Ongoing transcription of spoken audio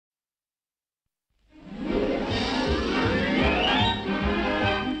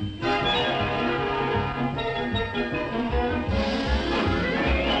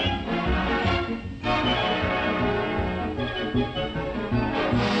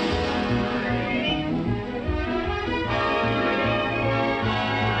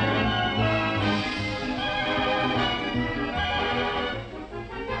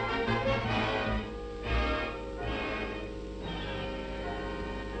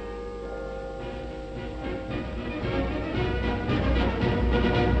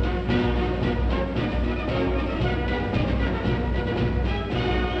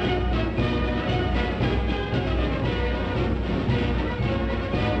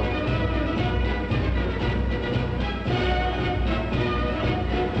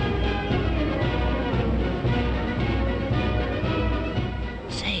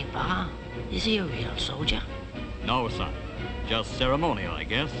No, son. Just ceremonial, I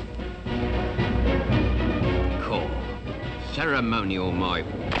guess. Cool. Ceremonial, my...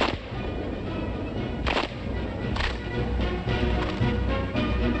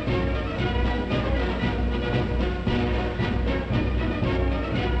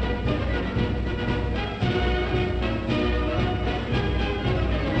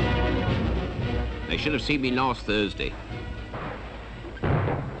 They should have seen me last Thursday.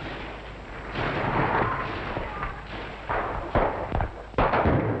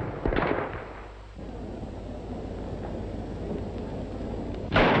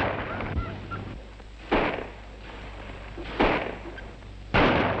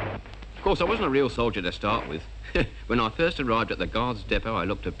 Of course, I wasn't a real soldier to start with. When I first arrived at the Guards depot, I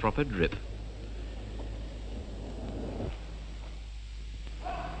looked a proper drip.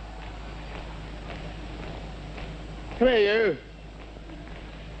 Come here, you.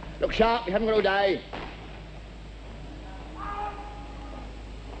 Look sharp, you haven't got all day.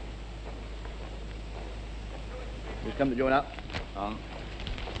 Just come to join up. Oh.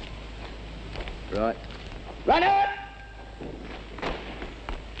 Right. Run it!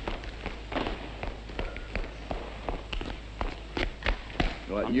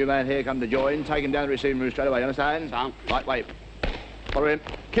 Right, new man here come to join. Take him down the receiving room straight away, you understand? Sam. Right, wait. Follow him.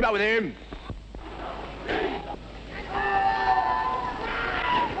 Keep up with him.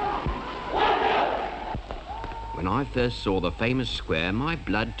 When I first saw the famous square, my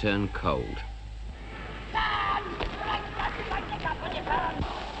blood turned cold.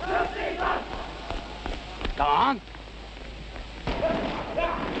 Go on.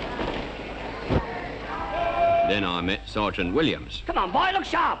 Then I met Sergeant Williams. Come on, boy, look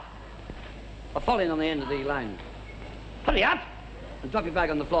sharp. We're falling on the end of the line. Hurry up and drop your bag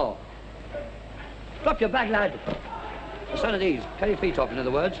on the floor. Drop your bag, lad. Stand at ease. Carry your feet up, in other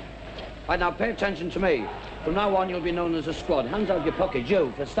words. Right, now, pay attention to me. From now on, you'll be known as a squad. Hands out your pockets,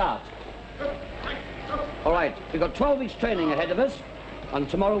 you, for a start. All right, we've got 12 weeks training ahead of us, and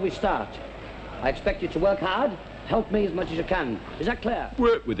tomorrow we start. I expect you to work hard. Help me as much as you can. Is that clear?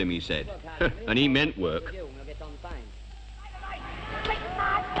 Work with him, he said. And he meant work. We'll get on fine.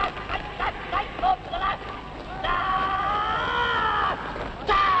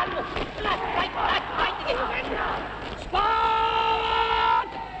 Spot!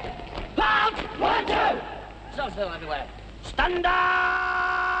 Halt! 1, 2! So still everywhere. Stand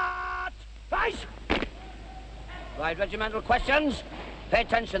up! Rise! Right, regimental questions. Pay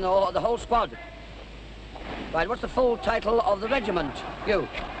attention, though, the whole squad. Right, what's the full title of the regiment? You.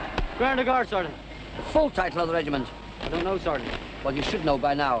 Grenadier Guard, Sergeant. The full title of the regiment? I don't know, Sergeant. Well, you should know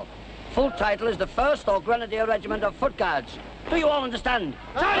by now. Full title is the 1st or Grenadier Regiment of Foot Guards. Do you all understand?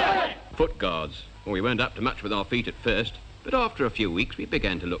 Sergeant! Foot guards. Well, we weren't up to much with our feet at first, but after a few weeks we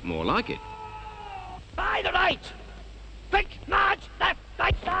began to look more like it. By the right! Quick march! Left,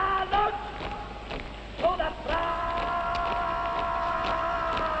 right, salute! To the front!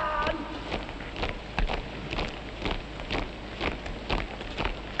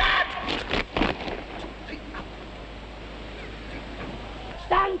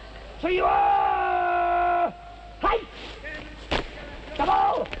 Stand to your height! Come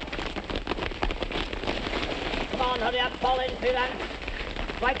on! Come on, hurry up, fall in, Freeland.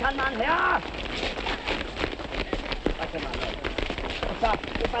 Right-hand man here! Right-hand man here. What's up?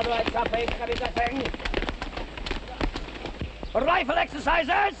 Keep by the right traffic, have you got thing? Rifle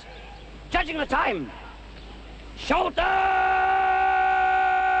exercises! Judging the time. Shoulder!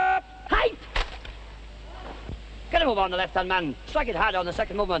 Height! Get a move on the left-hand man. Strike it hard on the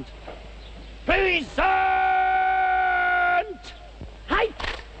second movement. Present! Height!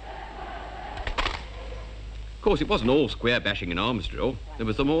 Of course, it wasn't all square bashing and arms drill. There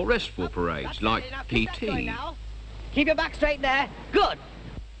were some more restful parades, like PT. Keep your back straight there. Good.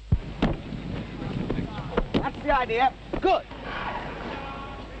 That's the idea. Good.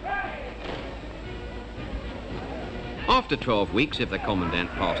 After 12 weeks, if the commandant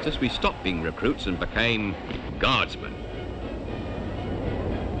passed us, we stopped being recruits and became guardsmen.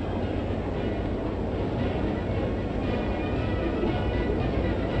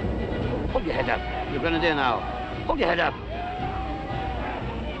 Hold your head up. You're grenadier now. Hold your head up.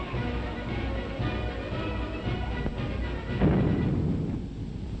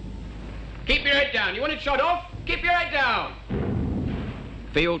 Keep your head down. You want it shot off? Keep your head down.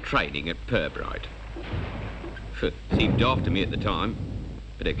 Field training at Purbright. Seemed daft to me at the time,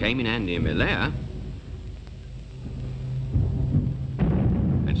 but it came in handy in Malaya.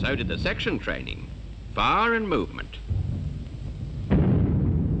 And so did the section training. Fire and movement.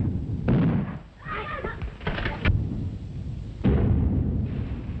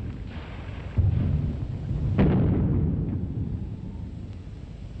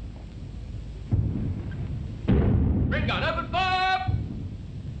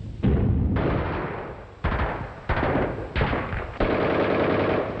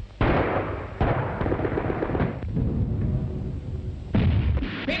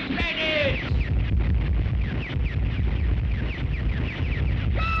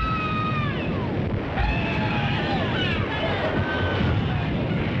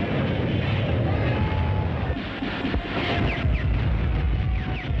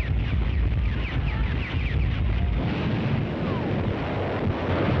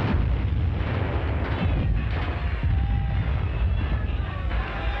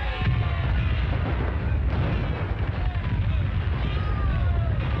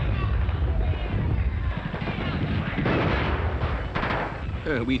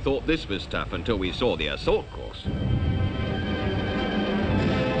 We thought this was tough until we saw the assault course.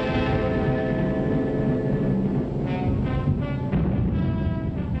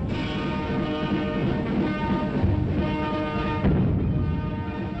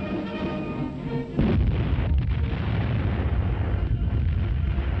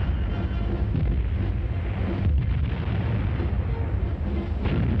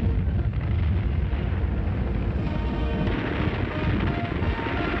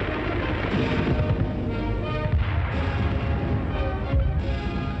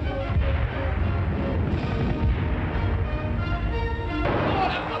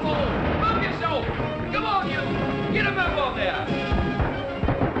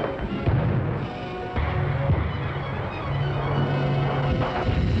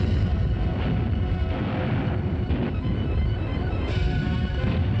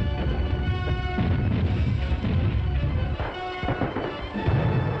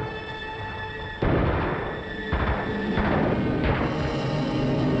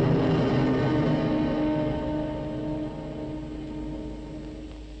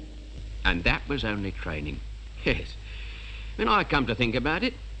 And that was only training. Yes. When I come to think about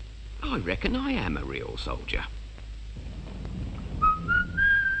it, I reckon I am a real soldier.